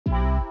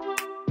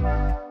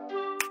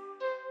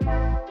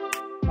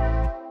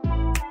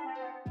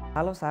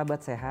Halo sahabat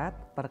sehat,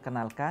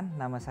 perkenalkan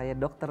nama saya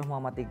Dr.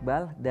 Muhammad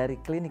Iqbal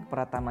dari Klinik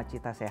Pratama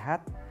Cita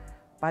Sehat.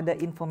 Pada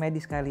info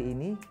medis kali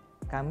ini,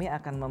 kami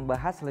akan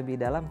membahas lebih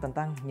dalam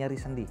tentang nyeri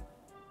sendi.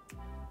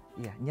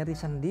 Ya, nyeri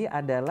sendi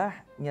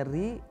adalah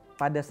nyeri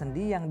pada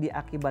sendi yang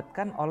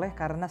diakibatkan oleh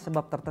karena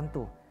sebab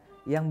tertentu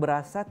yang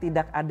berasa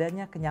tidak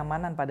adanya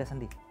kenyamanan pada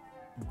sendi.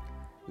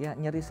 Ya,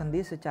 nyeri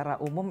sendi secara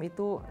umum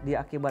itu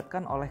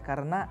diakibatkan oleh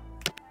karena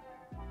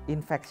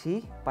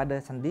infeksi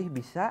pada sendi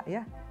bisa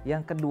ya.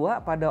 Yang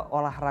kedua pada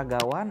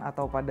olahragawan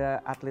atau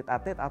pada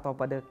atlet-atlet atau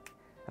pada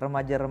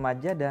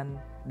remaja-remaja dan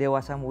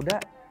dewasa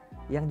muda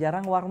yang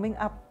jarang warming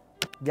up,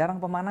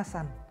 jarang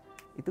pemanasan.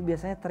 Itu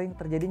biasanya sering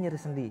terjadi nyeri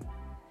sendi.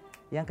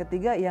 Yang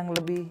ketiga yang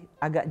lebih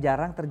agak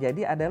jarang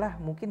terjadi adalah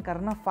mungkin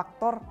karena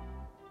faktor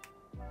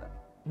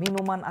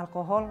minuman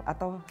alkohol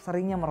atau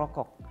seringnya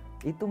merokok.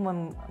 Itu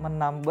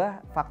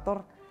menambah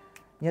faktor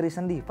nyeri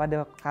sendi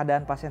pada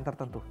keadaan pasien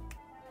tertentu.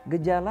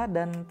 Gejala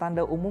dan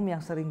tanda umum yang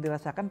sering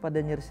dirasakan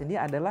pada nyeri sendi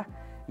adalah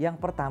yang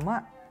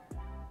pertama,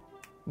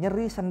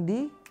 nyeri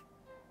sendi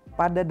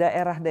pada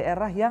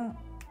daerah-daerah yang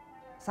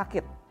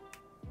sakit.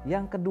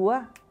 Yang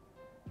kedua,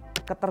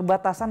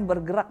 keterbatasan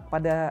bergerak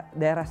pada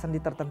daerah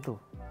sendi tertentu.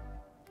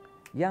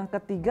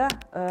 Yang ketiga,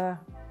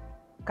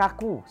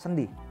 kaku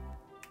sendi.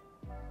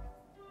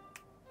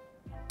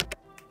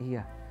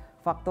 Iya,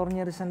 faktor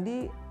nyeri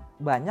sendi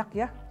banyak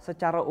ya.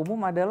 Secara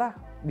umum adalah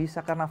bisa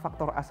karena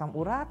faktor asam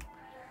urat,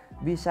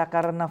 bisa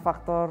karena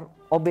faktor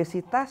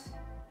obesitas,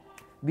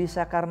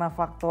 bisa karena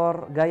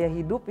faktor gaya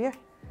hidup ya,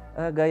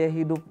 gaya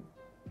hidup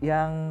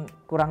yang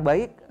kurang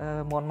baik,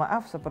 mohon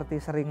maaf seperti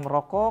sering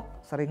merokok,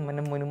 sering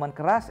minum minuman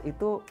keras,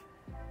 itu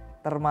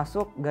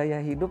termasuk gaya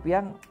hidup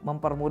yang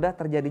mempermudah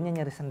terjadinya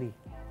nyeri sendi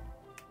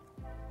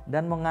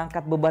dan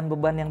mengangkat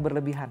beban-beban yang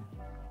berlebihan.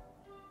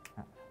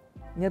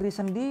 Nyeri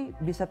sendi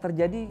bisa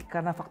terjadi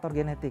karena faktor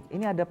genetik.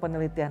 Ini ada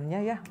penelitiannya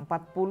ya,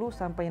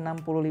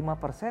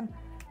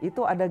 40-65%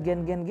 itu ada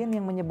gen-gen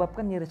yang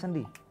menyebabkan nyeri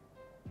sendi.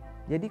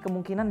 Jadi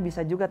kemungkinan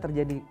bisa juga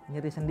terjadi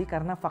nyeri sendi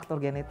karena faktor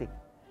genetik.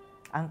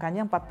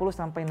 Angkanya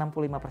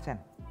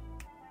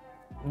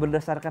 40-65%.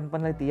 Berdasarkan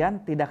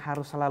penelitian tidak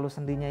harus selalu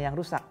sendinya yang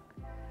rusak.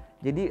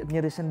 Jadi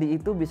nyeri sendi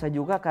itu bisa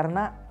juga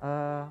karena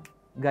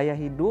gaya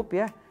hidup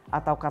ya,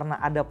 atau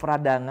karena ada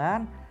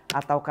peradangan,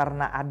 atau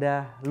karena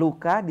ada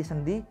luka di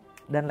sendi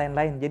dan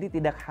lain-lain. Jadi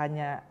tidak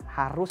hanya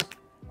harus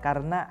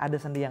karena ada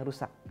sendi yang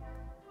rusak.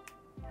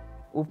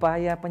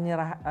 Upaya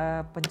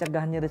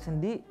pencegahan nyeri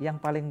sendi yang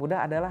paling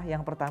mudah adalah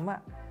yang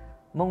pertama,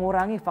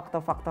 mengurangi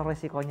faktor-faktor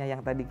resikonya yang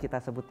tadi kita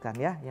sebutkan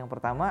ya. Yang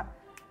pertama,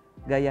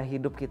 gaya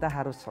hidup kita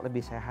harus lebih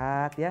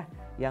sehat ya.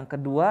 Yang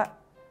kedua,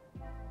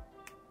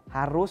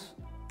 harus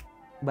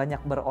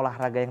banyak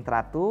berolahraga yang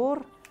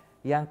teratur.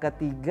 Yang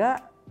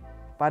ketiga,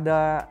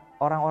 pada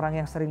orang-orang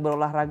yang sering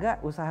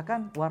berolahraga,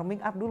 usahakan warming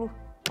up dulu,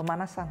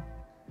 pemanasan.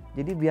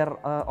 Jadi biar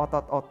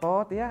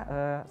otot-otot ya,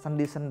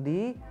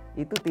 sendi-sendi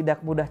itu tidak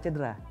mudah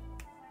cedera.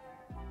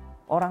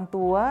 Orang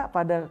tua,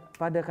 pada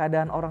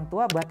keadaan orang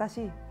tua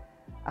batasi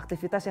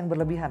aktivitas yang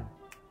berlebihan.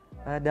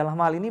 Dalam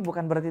hal ini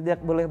bukan berarti tidak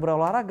boleh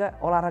berolahraga,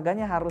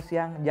 olahraganya harus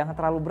yang jangan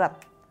terlalu berat.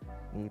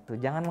 Gitu.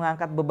 Jangan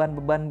mengangkat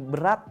beban-beban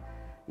berat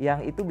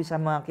yang itu bisa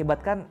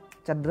mengakibatkan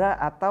cedera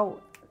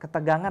atau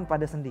ketegangan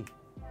pada sendi.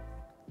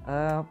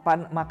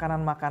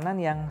 Makanan-makanan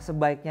yang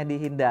sebaiknya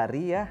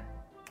dihindari ya,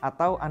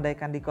 atau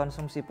andaikan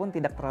dikonsumsi pun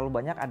tidak terlalu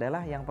banyak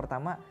adalah yang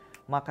pertama,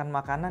 makan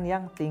makanan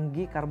yang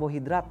tinggi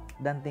karbohidrat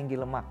dan tinggi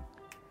lemak.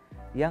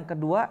 Yang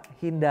kedua,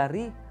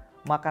 hindari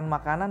makan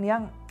makanan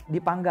yang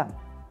dipanggang.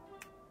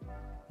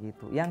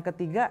 Gitu. Yang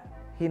ketiga,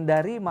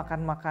 hindari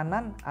makan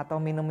makanan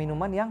atau minum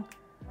minuman yang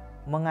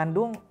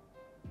mengandung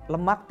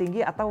lemak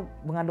tinggi atau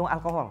mengandung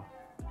alkohol.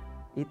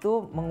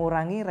 Itu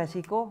mengurangi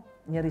resiko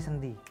nyeri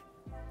sendi.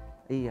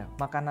 Iya,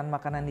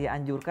 makanan-makanan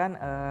dianjurkan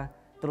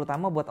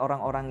terutama buat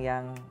orang-orang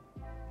yang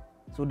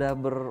sudah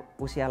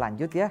berusia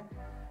lanjut ya.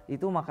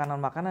 Itu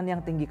makanan-makanan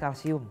yang tinggi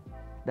kalsium.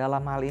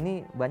 Dalam hal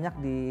ini banyak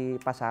di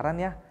pasaran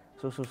ya,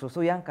 susu-susu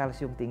yang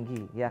kalsium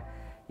tinggi ya.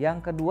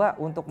 Yang kedua,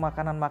 untuk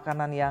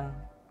makanan-makanan yang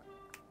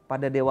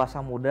pada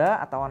dewasa muda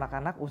atau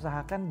anak-anak,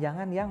 usahakan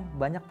jangan yang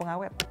banyak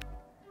pengawet.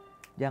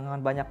 Jangan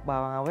banyak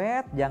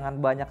pengawet,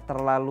 jangan banyak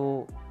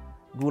terlalu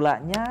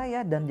gulanya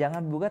ya, dan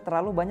jangan juga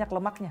terlalu banyak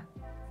lemaknya.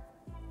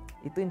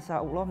 Itu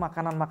insya Allah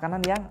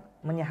makanan-makanan yang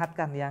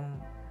menyehatkan, yang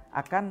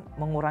akan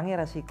mengurangi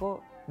resiko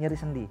nyeri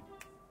sendi.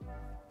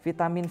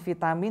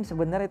 Vitamin-vitamin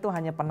sebenarnya itu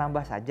hanya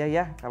penambah saja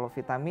ya. Kalau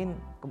vitamin,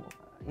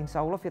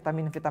 insya Allah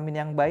vitamin-vitamin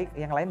yang baik,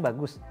 yang lain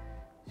bagus.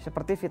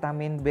 Seperti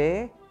vitamin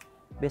B,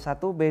 B1,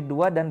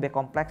 B2, dan B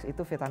kompleks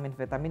itu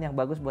vitamin-vitamin yang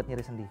bagus buat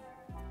nyeri sendi.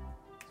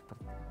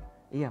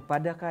 Iya,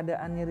 pada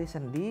keadaan nyeri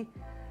sendi,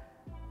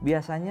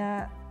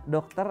 biasanya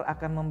dokter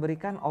akan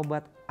memberikan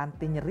obat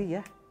anti nyeri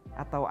ya,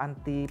 atau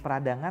anti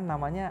peradangan,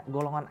 namanya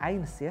golongan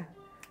AINS ya,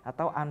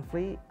 atau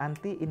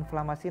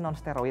anti-inflamasi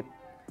non-steroid.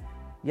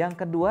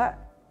 Yang kedua,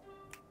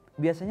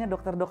 biasanya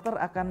dokter-dokter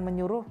akan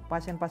menyuruh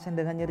pasien-pasien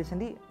dengan nyeri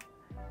sendi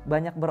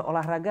banyak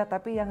berolahraga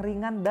tapi yang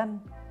ringan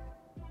dan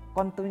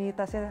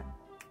kontinuitasnya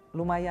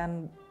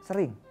lumayan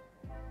sering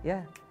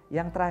ya.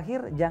 Yang terakhir,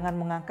 jangan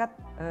mengangkat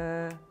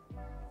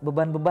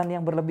beban-beban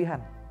yang berlebihan.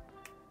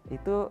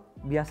 Itu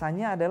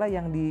biasanya adalah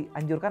yang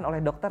dianjurkan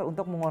oleh dokter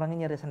untuk mengurangi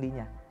nyeri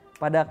sendinya.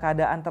 Pada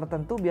keadaan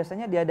tertentu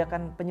biasanya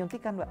diadakan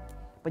penyuntikan, Mbak.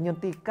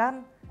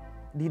 Penyuntikan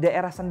di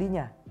daerah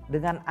sendinya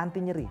dengan anti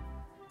nyeri.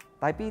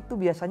 Tapi itu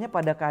biasanya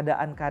pada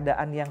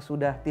keadaan-keadaan yang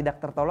sudah tidak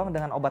tertolong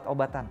dengan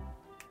obat-obatan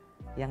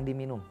yang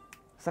diminum.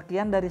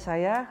 Sekian dari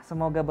saya,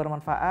 semoga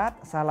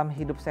bermanfaat. Salam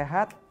hidup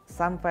sehat,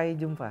 sampai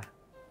jumpa.